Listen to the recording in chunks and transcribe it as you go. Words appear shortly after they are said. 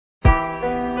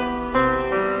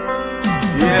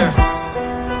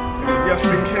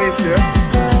place, yeah?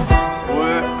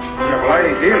 Workz. Yeah, well, I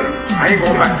ain't dealing. I ain't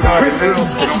going back to prison,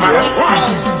 no matter what.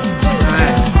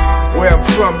 Where I'm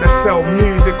from, they sell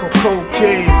music or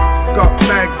cocaine. Got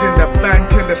bags in the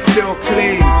bank and they still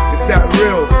clean. Is that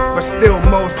real? But still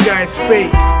most guys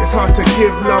fake. It's hard to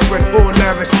give love when all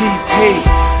I receive's hate.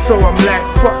 So I'm like,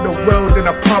 fuck the world in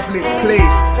a public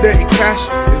place. Dirty cash,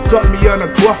 it's got me on a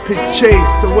guapping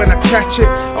chase. So when I catch it,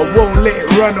 I won't let it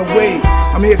run away.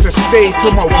 I'm here to stay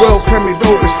till my welcome is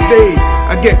overstayed.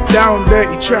 I get down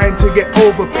dirty trying to get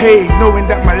overpaid, knowing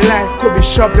that my life could be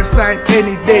shoved aside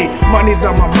any day. Money's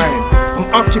on my mind, I'm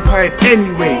occupied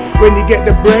anyway. When you get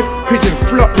the bread, pigeons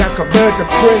flock like a bird of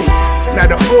prey. Now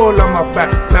they're all on my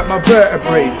back, like my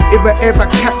vertebrae. If I ever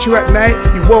catch you at night,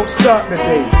 you won't start the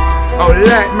day. I'll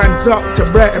light man's up to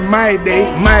brighten my day.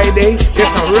 My day,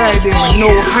 yes I'm riding with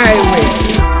no highway.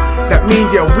 That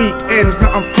means your weekend's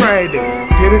not on Friday.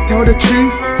 Didn't tell the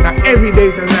truth, now every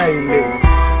day's a lying day.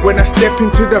 When I step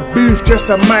into the booth, just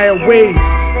a mile wave.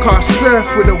 Cause I surf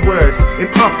with the words in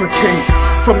uppercase.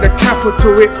 From the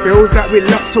capital it feels that we're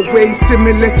locked away,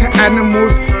 similar to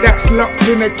animals that's locked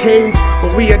in a cage.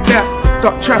 But we adapt,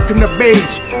 stop trapping the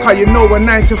beige. Cause you know a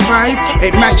 9 to 5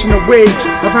 ain't matching the wage.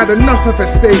 I've had enough of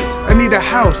estates, I need a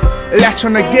house, a latch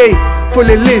on the gate,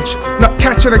 fully lidge, not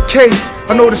catching a case.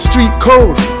 I know the street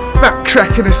code, fat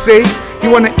crack in the safe. You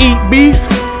wanna eat beef?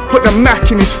 Put the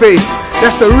Mac in his face,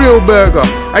 that's the real burger.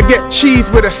 I get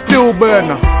cheese with a still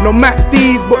burner. No Mac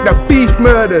D's but the beef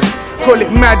murders. Call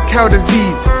it mad cow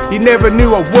disease. You never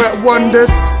knew I worked wonders.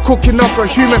 Cooking up a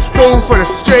human stone for the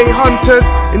stray hunters.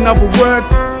 In other words,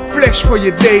 flesh for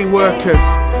your day workers.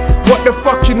 What the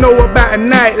fuck you know about a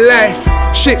nightlife?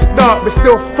 Shit's dark but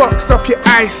still fucks up your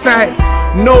eyesight.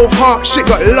 No heart, shit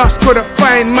got lost, couldn't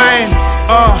find mine.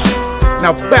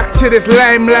 Now back to this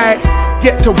limelight.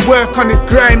 Get to work on this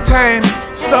grind time.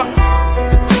 Suck.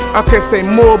 I can say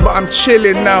more but I'm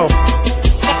chilling now.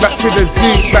 Back to the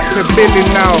zoo, back to Billy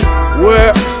now.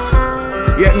 Workz.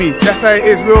 Get me? That's how it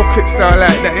is, real quick style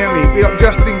like that, you know me? Be up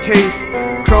just in case.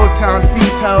 Crowtown,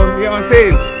 C-Town, you know what I'm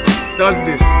saying? Does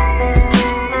this.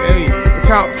 Hey,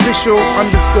 account official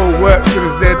 _ Workz with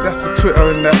a Z, that's the Twitter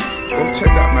and that. Go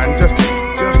check that, man. Just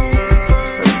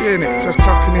doing it. Just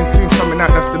clocking in soon, coming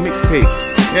out, that's the mixtape.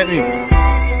 Get me?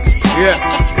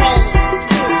 Yeah.